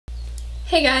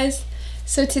Hey guys,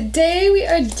 so today we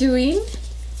are doing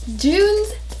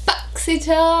June's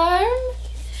Boxycharm,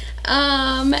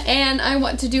 and I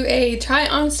want to do a try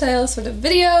on style sort of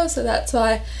video, so that's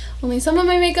why only some of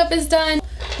my makeup is done.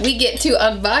 We get to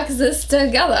unbox this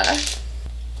together.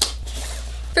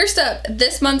 First up,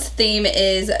 this month's theme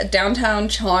is Downtown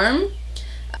Charm.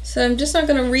 So I'm just not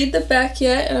gonna read the back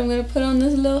yet, and I'm gonna put on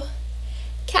this little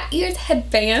cat ears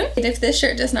headband. And if this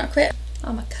shirt does not quit,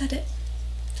 I'm gonna cut it.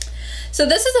 So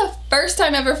this is the first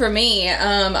time ever for me.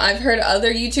 I've heard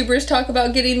other YouTubers talk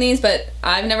about getting these, but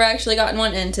I've never actually gotten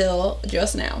one until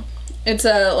just now. It's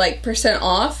a like %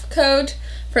 off code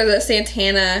for the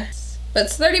Santana, but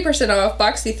it's 30% off,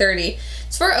 Boxy 30.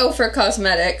 It's for Ofra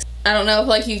Cosmetics. I don't know if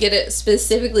like you get it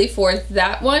specifically for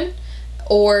that one,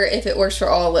 or if it works for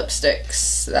all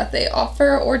lipsticks that they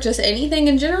offer, or just anything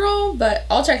in general, but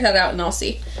I'll check that out and I'll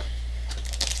see.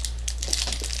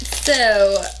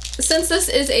 So, since this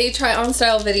is a try on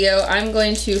style video, I'm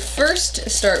going to first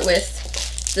start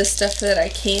with the stuff that I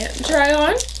can't try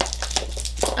on.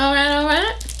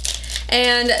 Alright.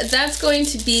 And that's going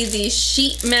to be these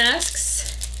sheet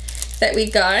masks that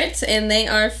we got, and they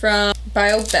are from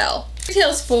Biobelle.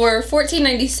 Retails for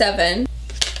 $14.97,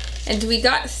 and we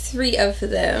got 3 of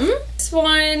them. This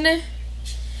one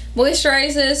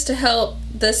moisturizes to help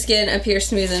the skin appear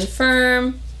smooth and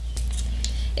firm.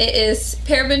 It is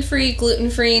paraben-free,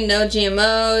 gluten-free, no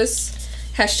GMOs,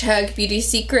 hashtag beauty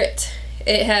secret.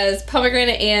 It has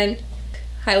pomegranate and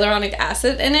hyaluronic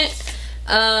acid in it.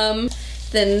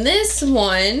 Then this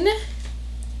one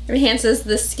enhances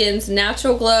the skin's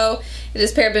natural glow. It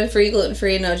is paraben-free,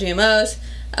 gluten-free, no GMOs.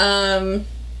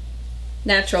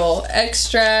 Natural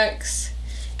extracts.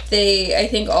 They, I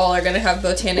think all are going to have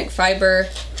botanic fiber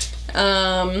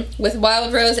with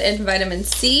wild rose and vitamin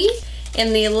C.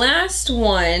 And the last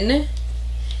one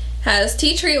has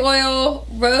tea tree oil,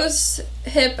 rose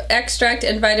hip extract,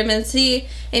 and vitamin C.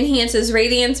 Enhances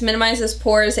radiance, minimizes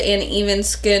pores, and even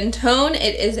skin tone.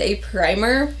 It is a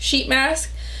primer sheet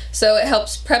mask, so it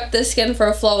helps prep the skin for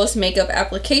a flawless makeup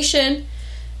application.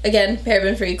 Again,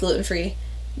 paraben-free, gluten-free,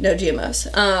 no GMOs.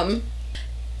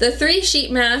 The 3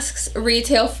 sheet masks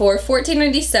retail for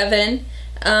 $14.97.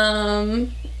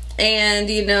 And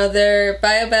you know, their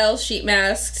Biobelle sheet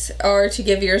masks are to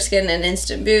give your skin an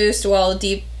instant boost while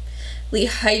deeply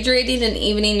hydrating and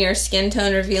evening your skin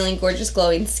tone, revealing gorgeous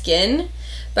glowing skin.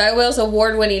 Biobelle's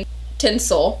award-winning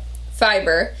tinsel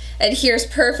fiber adheres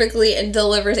perfectly and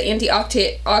delivers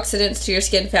antioxidants to your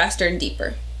skin faster and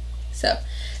deeper. So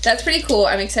that's pretty cool.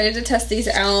 I'm excited to test these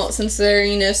out since they're,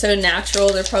 you know, so natural.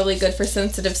 They're probably good for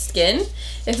sensitive skin.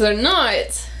 If they're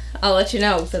not, I'll let you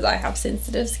know because I have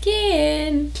sensitive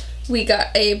skin. We got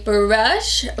a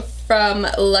brush from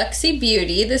Luxie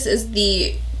Beauty. This is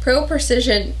the Pro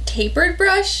Precision Tapered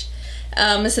brush.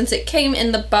 Since it came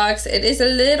in the box, it is a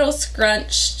little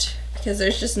scrunched because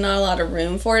there's just not a lot of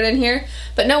room for it in here.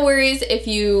 But no worries, if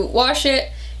you wash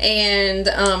it and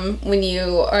when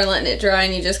you are letting it dry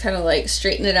and you just kind of like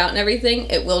straighten it out and everything,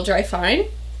 it will dry fine.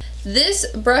 This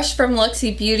brush from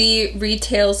Luxie Beauty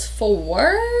retails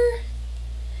for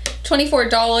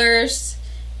 $24.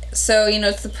 So, you know,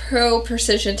 it's the Pro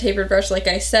Precision Tapered brush, like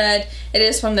I said. It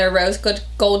is from their Rose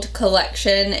Gold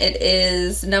collection. It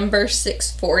is number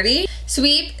 640.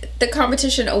 Sweep the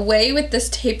competition away with this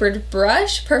tapered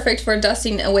brush. Perfect for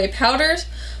dusting away powders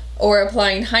or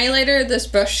applying highlighter. This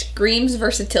brush screams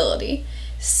versatility.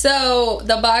 So,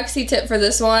 the boxy tip for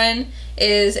this one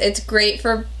is it's great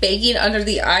for baking under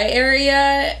the eye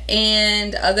area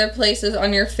and other places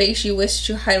on your face you wish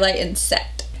to highlight and set.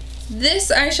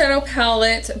 This eyeshadow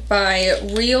palette by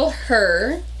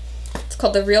Realher, it's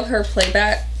called the Realher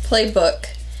Playbook,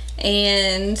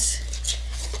 and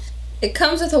it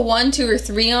comes with a 1, 2, or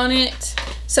 3 on it.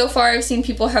 So far I've seen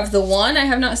people have the 1. I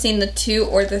have not seen the 2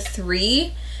 or the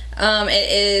 3.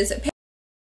 It is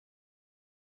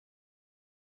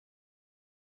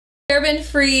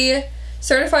paraben-free,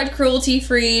 certified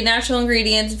cruelty-free, natural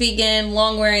ingredients, vegan,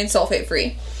 long-wearing,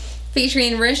 sulfate-free,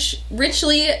 featuring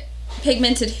richly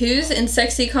pigmented hues in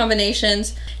sexy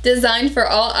combinations, designed for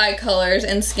all eye colors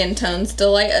and skin tones.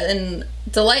 Delight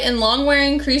in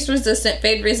long-wearing, crease-resistant,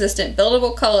 fade-resistant,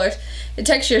 buildable colors and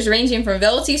textures ranging from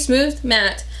velvety, smooth,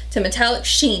 matte to metallic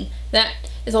sheen. That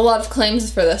is a lot of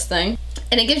claims for this thing,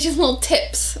 and it gives you little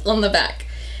tips on the back.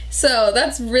 So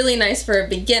that's really nice for a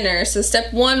beginner. So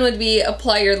step 1 would be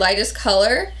apply your lightest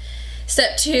color.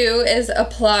 Step 2 is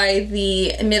apply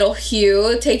the middle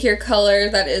hue. Take your color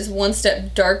that is 1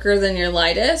 step darker than your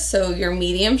lightest, so your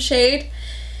medium shade.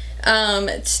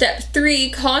 Step 3,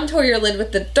 contour your lid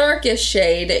with the darkest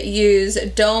shade. Use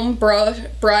Dome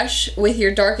brush with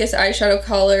your darkest eyeshadow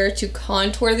color to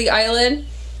contour the eyelid,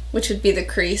 which would be the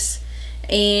crease.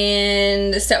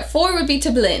 And step 4 would be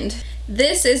to blend.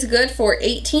 This is good for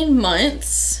 18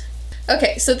 months.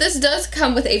 Okay, so this does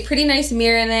come with a pretty nice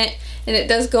mirror in it, and it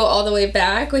does go all the way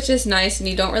back, which is nice, and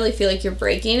you don't really feel like you're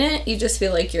breaking it. You just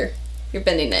feel like you're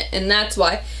bending it, and that's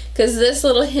why, because this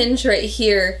little hinge right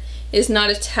here is not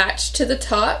attached to the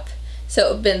top,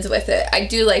 so it bends with it. I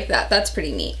do like that. That's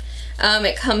pretty neat.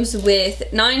 It comes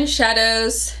with 9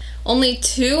 shadows, only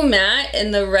 2 matte,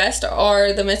 and the rest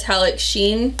are the metallic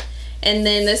sheen. And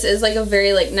then this is like a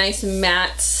very like nice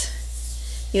matte,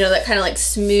 you know, that kind of like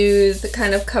smooth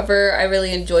kind of cover. I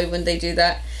really enjoy when they do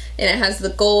that. And it has the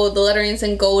gold, the lettering's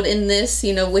in gold in this,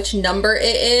 you know, which number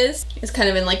it is. It's kind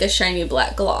of in like a shiny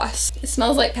black gloss. It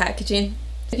smells like packaging.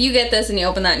 If you get this and you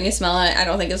open that and you smell it, I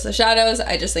don't think it's the shadows,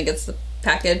 I just think it's the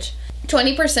package.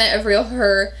 20% of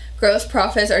Realher gross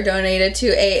profits are donated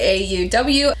to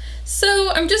AAUW. So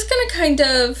I'm just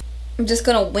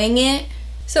gonna wing it.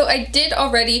 So I did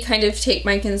already kind of take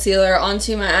my concealer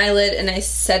onto my eyelid and I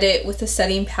set it with a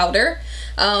setting powder.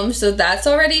 So that's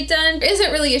already done. There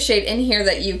isn't really a shade in here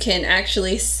that you can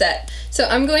actually set. So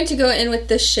I'm going to go in with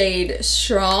the shade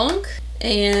Strong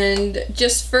and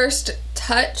just first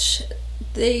touch.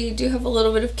 They do have a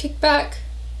little bit of kickback,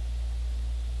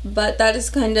 but that is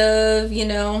kind of, you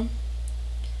know,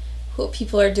 what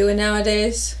people are doing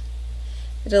nowadays.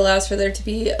 It allows for there to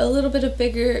be a little bit of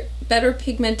better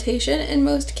pigmentation in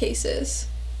most cases.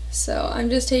 So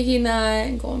I'm just taking that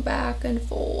and going back and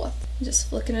forth, just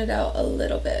flicking it out a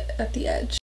little bit at the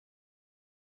edge.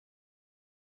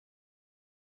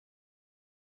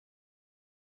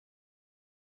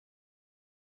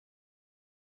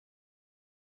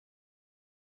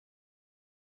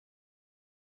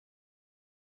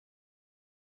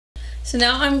 So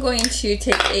now I'm going to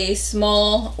take a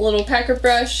small little packer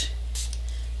brush,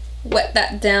 wet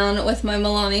that down with my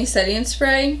Milani setting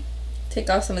spray, take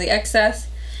off some of the excess,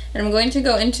 and I'm going to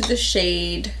go into the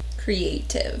shade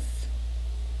Creative,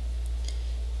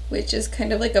 which is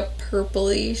kind of like a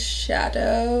purpley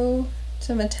shadow. It's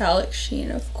a metallic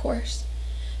sheen, of course.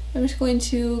 I'm just going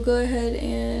to go ahead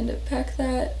and pack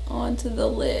that onto the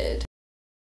lid.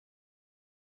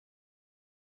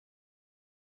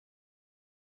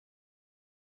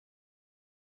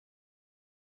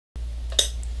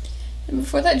 And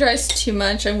before that dries too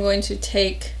much, I'm going to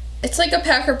take, it's like a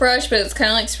packer brush, but it's kind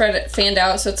of like fanned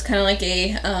out, so it's kind of like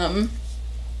a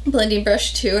blending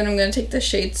brush too, and I'm going to take the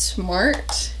shade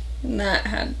Smart, and that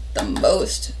had the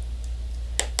most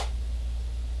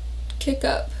kick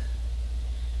up.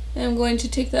 And I'm going to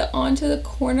take that onto the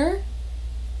corner,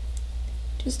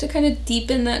 just to kind of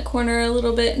deepen that corner a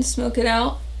little bit and smoke it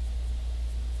out,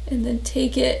 and then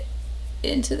take it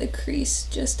into the crease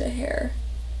just a hair.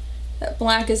 That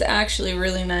black is actually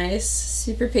really nice,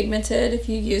 super pigmented. If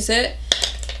you use it,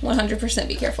 100%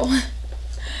 be careful,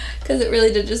 because it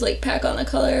really did just like pack on the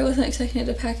color. I wasn't expecting it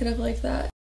to pack it up like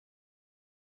that.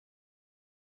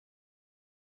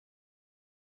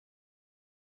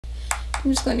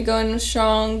 I'm just going to go in with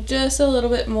Strong just a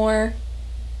little bit more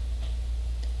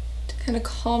to kind of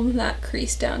calm that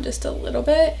crease down just a little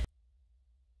bit.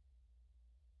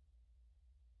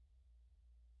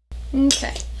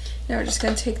 Okay. Now we're just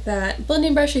going to take that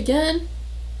blending brush again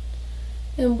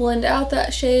and blend out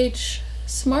that shade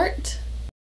Smart.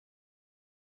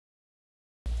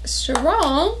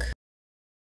 Strong.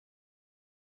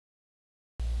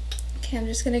 Okay, I'm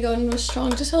just going to go in with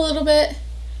Strong just a little bit.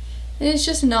 And it's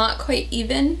just not quite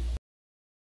even.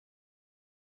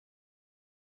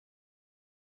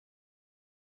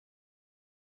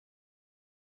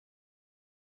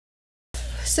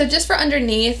 So just for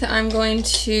underneath, I'm going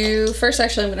to, first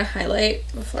actually I'm going to highlight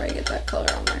before I get that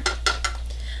color on there.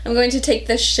 I'm going to take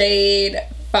the shade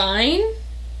Fine,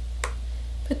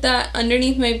 put that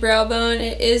underneath my brow bone.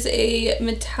 It is a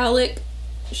metallic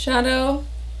shadow.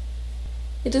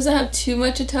 It doesn't have too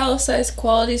much italicized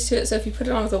qualities to it, so if you put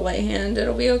it on with a light hand,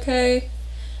 it'll be okay.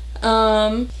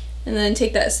 And then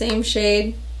take that same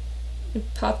shade and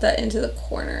pop that into the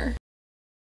corner.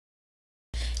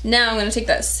 Now I'm going to take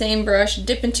that same brush,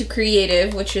 dip into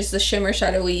Creative, which is the shimmer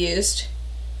shadow we used.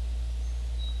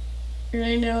 And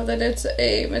I know that it's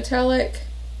a metallic,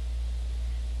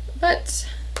 but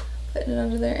putting it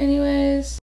under there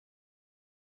anyways.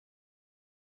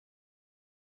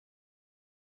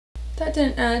 That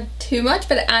didn't add too much,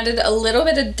 but it added a little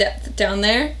bit of depth down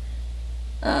there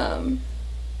to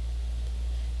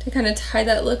kind of tie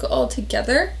that look all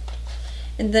together.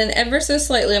 And then ever so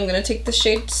slightly, I'm going to take the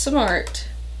shade Smart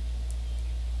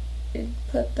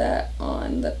Put that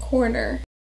on the corner.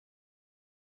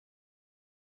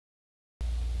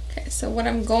 Okay, so what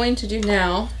I'm going to do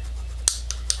now,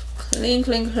 clean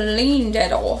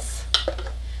that off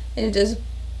and just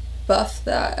buff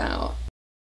that out.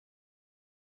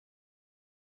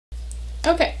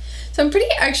 Okay, so I'm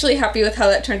pretty actually happy with how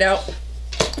that turned out.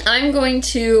 I'm going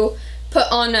to put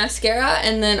on mascara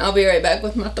and then I'll be right back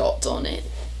with my thoughts on it.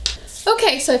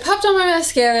 Okay, so I popped on my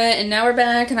mascara and now we're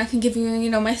back and I can give you, you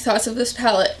know, my thoughts of this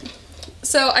palette.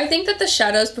 So I think that the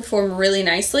shadows perform really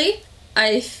nicely.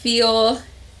 I feel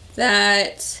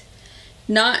that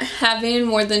not having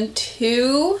more than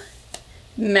 2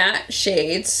 matte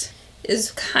shades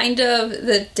is kind of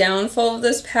the downfall of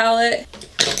this palette.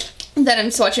 That I'm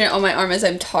swatching it on my arm as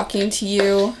I'm talking to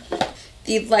you.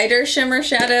 The lighter shimmer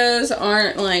shadows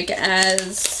aren't like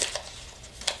as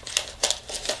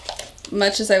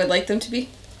much as I would like them to be,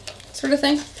 sort of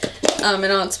thing. And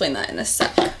I'll explain that in a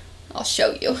sec. I'll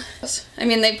show you. I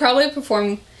mean, they probably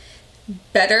perform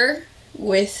better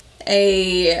with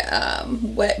a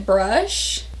wet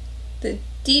brush. The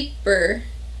deeper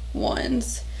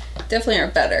ones definitely are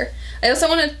better. I also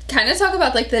want to kind of talk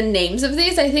about like the names of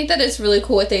these. I think that it's really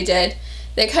cool what they did.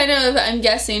 They kind of, I'm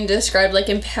guessing, describe like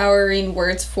empowering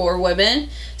words for women.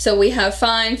 So we have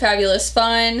fine, fabulous,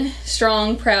 fun,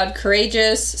 strong, proud,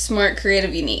 courageous, smart,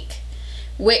 creative, unique.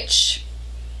 Which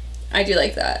I do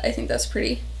like that. I think that's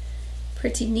pretty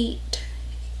neat,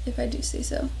 if I do say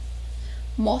so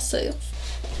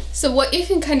myself. So what you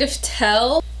can kind of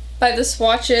tell by the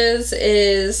swatches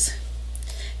is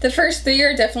the first 3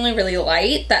 are definitely really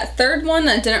light. That third one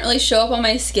that didn't really show up on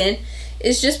my skin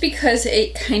is just because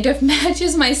it kind of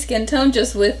matches my skin tone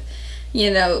just with,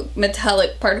 you know,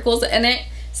 metallic particles in it.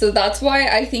 So that's why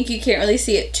I think you can't really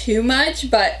see it too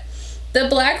much. But the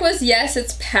black was, yes,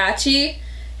 it's patchy.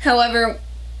 However,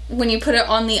 when you put it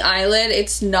on the eyelid,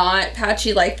 it's not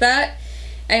patchy like that.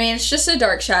 I mean, it's just a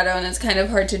dark shadow and it's kind of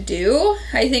hard to do.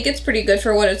 I think it's pretty good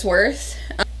for what it's worth.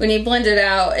 When you blend it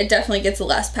out, it definitely gets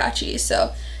less patchy.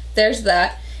 So there's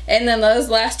that. And then those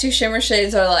last 2 shimmer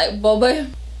shades are like,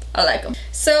 boba. I like them.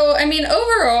 So, I mean,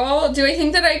 overall, do I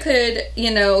think that I could,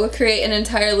 you know, create an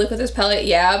entire look with this palette?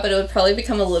 Yeah, but it would probably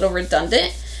become a little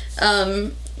redundant.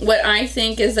 What I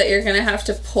think is that you're going to have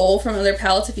to pull from other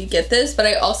palettes if you get this, but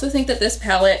I also think that this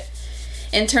palette,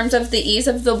 in terms of the ease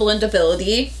of the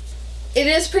blendability, it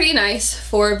is pretty nice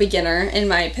for a beginner, in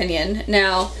my opinion.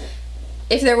 Now,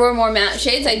 if there were more matte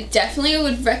shades, I definitely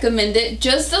would recommend it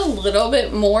just a little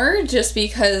bit more, just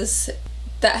because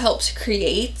that helps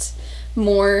create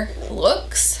more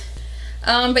looks.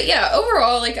 But yeah,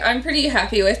 overall, like, I'm pretty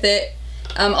happy with it.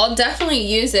 I'll definitely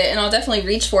use it and I'll definitely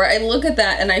reach for it. I look at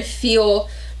that and I feel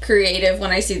creative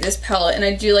when I see this palette, and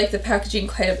I do like the packaging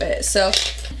quite a bit. So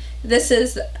this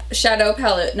is shadow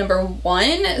palette number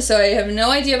 1. So I have no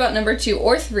idea about number 2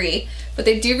 or 3, but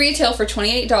they do retail for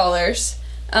 $28.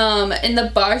 In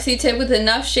the boxy tip with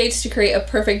enough shades to create a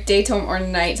perfect daytime or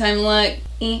nighttime look.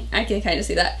 I can kind of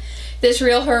see that. This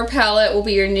Realher palette will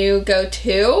be your new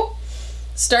go-to.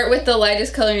 Start with the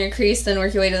lightest color in your crease, then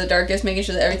work your way to the darkest, making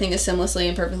sure that everything is seamlessly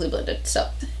and perfectly blended. So,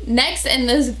 next in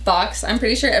this box, I'm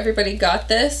pretty sure everybody got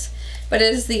this, but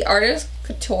it is the Artist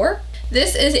Couture.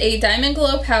 This is a Diamond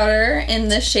Glow powder in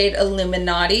the shade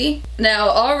Illuminati. Now,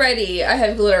 already I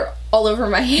have glitter all over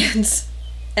my hands,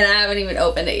 and I haven't even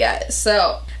opened it yet.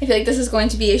 So, I feel like this is going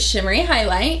to be a shimmery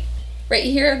highlight. Right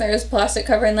here, there's plastic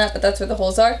covering that, but that's where the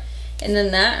holes are. And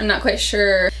then that, I'm not quite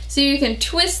sure. So you can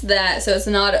twist that so it's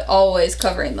not always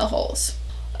covering the holes.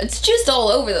 It's just all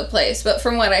over the place, but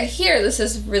from what I hear, this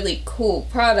is a really cool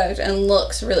product and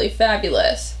looks really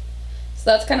fabulous.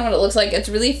 So that's kind of what it looks like. It's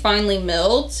really finely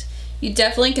milled. You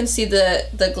definitely can see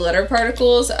the glitter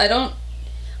particles.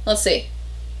 Let's see.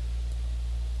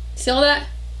 See all that?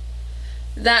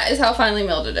 That is how finely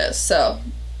milled it is. So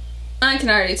I can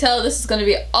already tell this is going to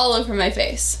be all over my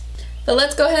face. But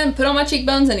let's go ahead and put on my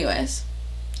cheekbones anyways.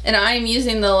 And I'm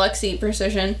using the Luxie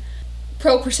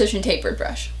Pro Precision Tapered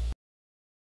brush.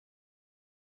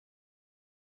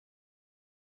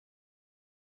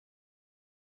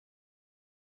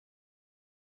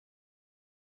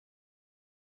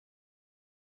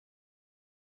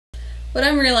 What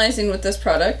I'm realizing with this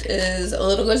product is a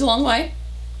little goes a long way.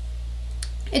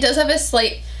 It does have a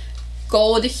slight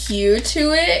gold hue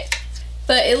to it,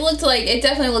 but it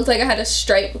definitely looked like I had a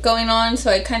stripe going on, so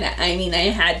I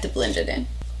had to blend it in.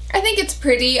 I think it's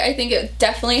pretty. I think it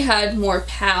definitely had more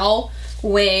pow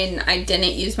when I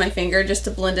didn't use my finger just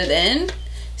to blend it in.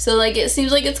 So like it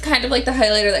seems like it's kind of like the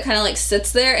highlighter that kind of like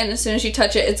sits there and as soon as you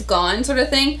touch it, it's gone sort of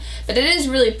thing. But it is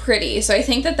really pretty. So I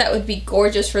think that that would be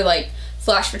gorgeous for like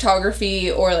flash photography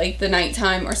or like the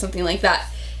nighttime or something like that.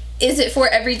 Is it for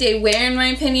everyday wear in my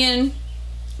opinion?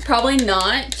 Probably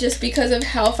not, just because of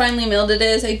how finely milled it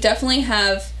is. I definitely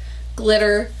have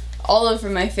glitter all over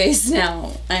my face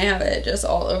now. I have it just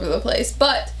all over the place,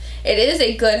 but it is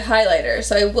a good highlighter,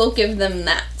 so I will give them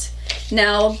that.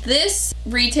 Now this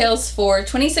retails for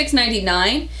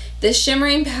 $26.99. This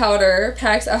shimmering powder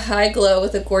packs a high glow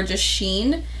with a gorgeous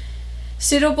sheen,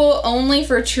 suitable only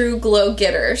for true glow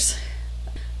getters.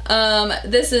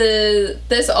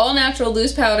 This all natural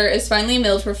loose powder is finely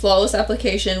milled for flawless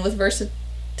application with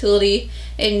versatility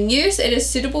in use. It is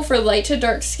suitable for light to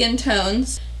dark skin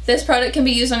tones. This product can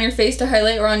be used on your face to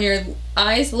highlight or on your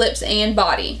eyes, lips, and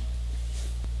body.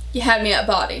 You had me at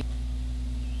body.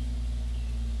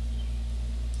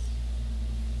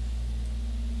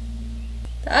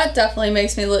 That definitely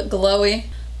makes me look glowy,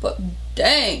 but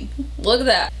dang, look at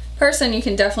that. Person, you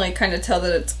can definitely kind of tell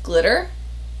that it's glitter,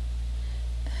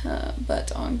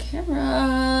 but on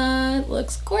camera it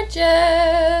looks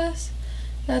gorgeous.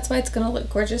 That's why it's gonna look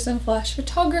gorgeous in flash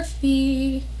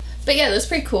photography. But yeah, that's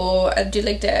pretty cool. I do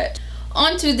like that.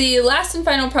 On to the last and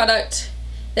final product.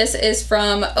 This is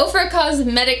from Ofra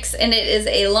Cosmetics, and it is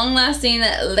a long-lasting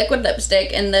liquid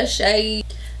lipstick in the shade,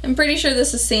 I'm pretty sure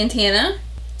this is Santana.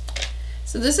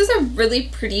 So this is a really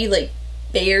pretty like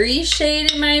berry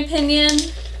shade in my opinion.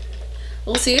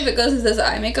 We'll see if it goes with this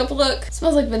eye makeup look. It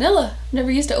smells like vanilla. I've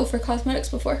never used Ofra Cosmetics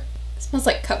before. It smells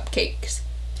like cupcakes.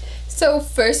 So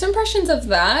first impressions of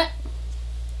that,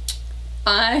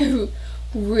 I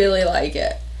really like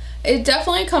it. It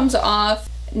definitely comes off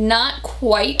not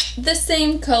quite the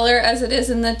same color as it is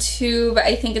in the tube.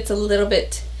 I think it's a little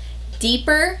bit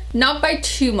deeper, not by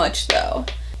too much though.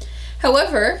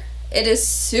 However, it is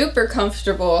super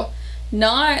comfortable,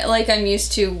 not like I'm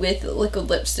used to with liquid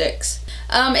lipsticks.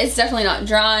 It's definitely not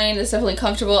drying, it's definitely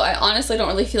comfortable. I honestly don't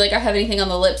really feel like I have anything on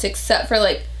the lips except for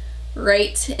like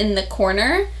right in the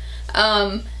corner.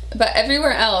 But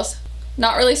everywhere else,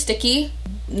 not really sticky,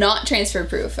 not transfer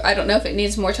proof. I don't know if it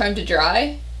needs more time to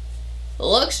dry. It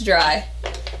looks dry.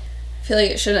 I feel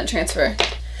like it shouldn't transfer.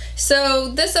 So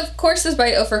this of course is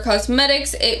by Ofra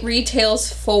Cosmetics. It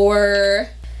retails for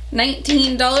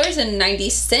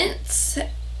 $19.90.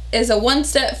 Is a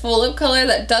one-step full lip color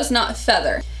that does not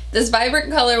feather. This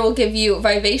vibrant color will give you a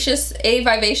vivacious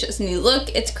new look.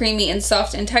 It's creamy and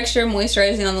soft in texture,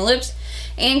 moisturizing on the lips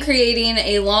and creating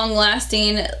a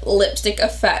long-lasting lipstick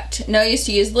effect. No use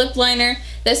to use lip liner.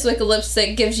 This liquid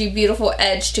lipstick gives you beautiful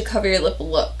edge to cover your lip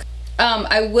look.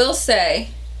 I will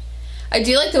say, I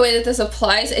do like the way that this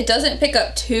applies. It doesn't pick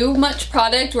up too much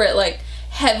product where it like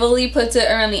heavily puts it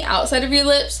around the outside of your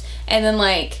lips and then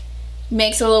like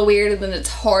makes it a little weird, and then it's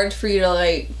hard for you to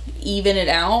like even it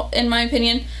out, in my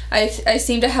opinion. I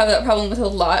seem to have that problem with a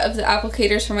lot of the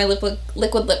applicators for my liquid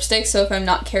lipstick, so if I'm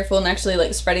not careful and actually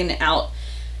like spreading it out,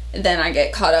 then I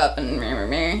get caught up and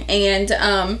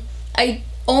I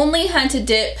only had to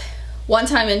dip one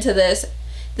time into this.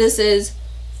 This is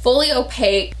fully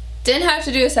opaque, didn't have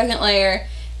to do a second layer,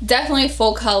 definitely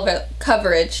full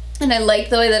coverage, and I like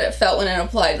the way that it felt when it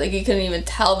applied. Like you couldn't even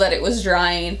tell that it was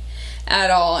drying at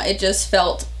all. It just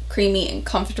felt creamy and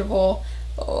comfortable,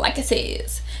 like it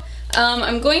says.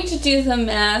 I'm going to do the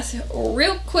math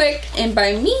real quick, and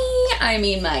by me I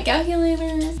mean my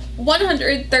calculator.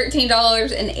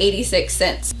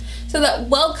 $113.86. So that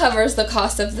well covers the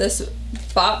cost of this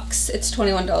box. It's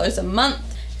 $21 a month.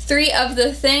 3 of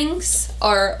the things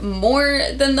are more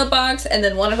than the box, and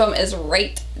then one of them is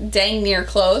right dang near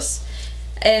close.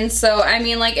 And so I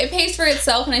mean, like, it pays for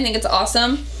itself, and I think it's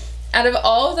awesome. Out of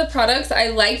all of the products, I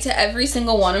liked every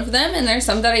single one of them, and there's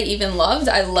some that I even loved.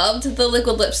 I loved the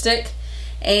liquid lipstick,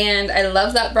 and I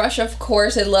love that brush, of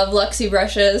course. I love Luxie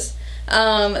brushes.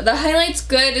 The highlight's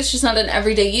good, it's just not an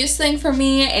everyday use thing for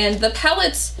me, and the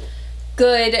palette's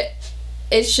good.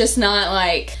 It's just not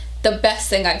like the best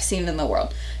thing I've seen in the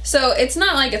world. So it's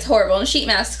not like it's horrible. And sheet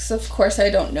masks, of course, I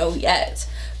don't know yet,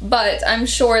 but I'm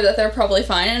sure that they're probably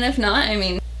fine, and if not, I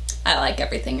mean, I like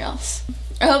everything else.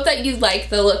 I hope that you like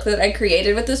the look that I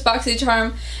created with this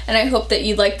Boxycharm, and I hope that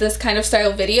you like this kind of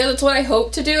style video. That's what I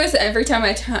hope to do, is every time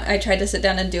I try to sit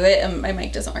down and do it, and my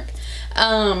mic doesn't work.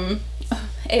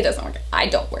 It doesn't work. I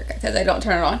don't work because I don't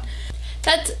turn it on.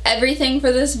 That's everything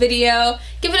for this video.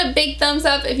 Give it a big thumbs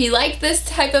up if you like this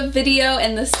type of video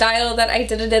and the style that I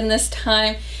did it in this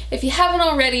time. If you haven't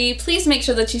already, please make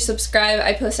sure that you subscribe.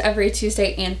 I post every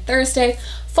Tuesday and Thursday.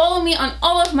 Follow me on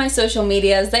all of my social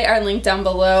medias. They are linked down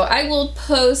below. I will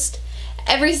post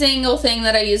every single thing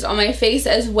that I used on my face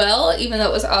as well, even though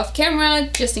it was off camera,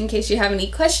 just in case you have any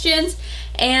questions.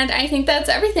 And I think that's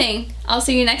everything. I'll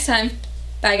see you next time.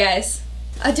 Bye, guys.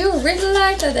 I do really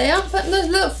like that they are putting those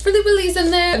little frilly willies in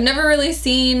there. I've never really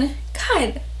seen,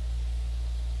 God,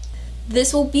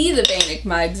 this will be the bane of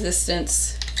my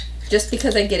existence just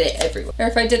because I get it everywhere. Or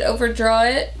if I did overdraw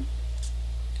it,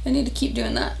 I need to keep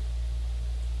doing that.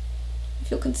 I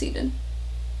feel conceited.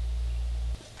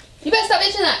 You better stop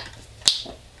itching that.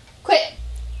 Quit.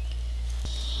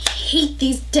 I hate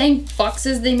these dang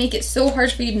boxes. They make it so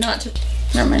hard for you not to.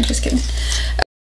 Never mind, just kidding.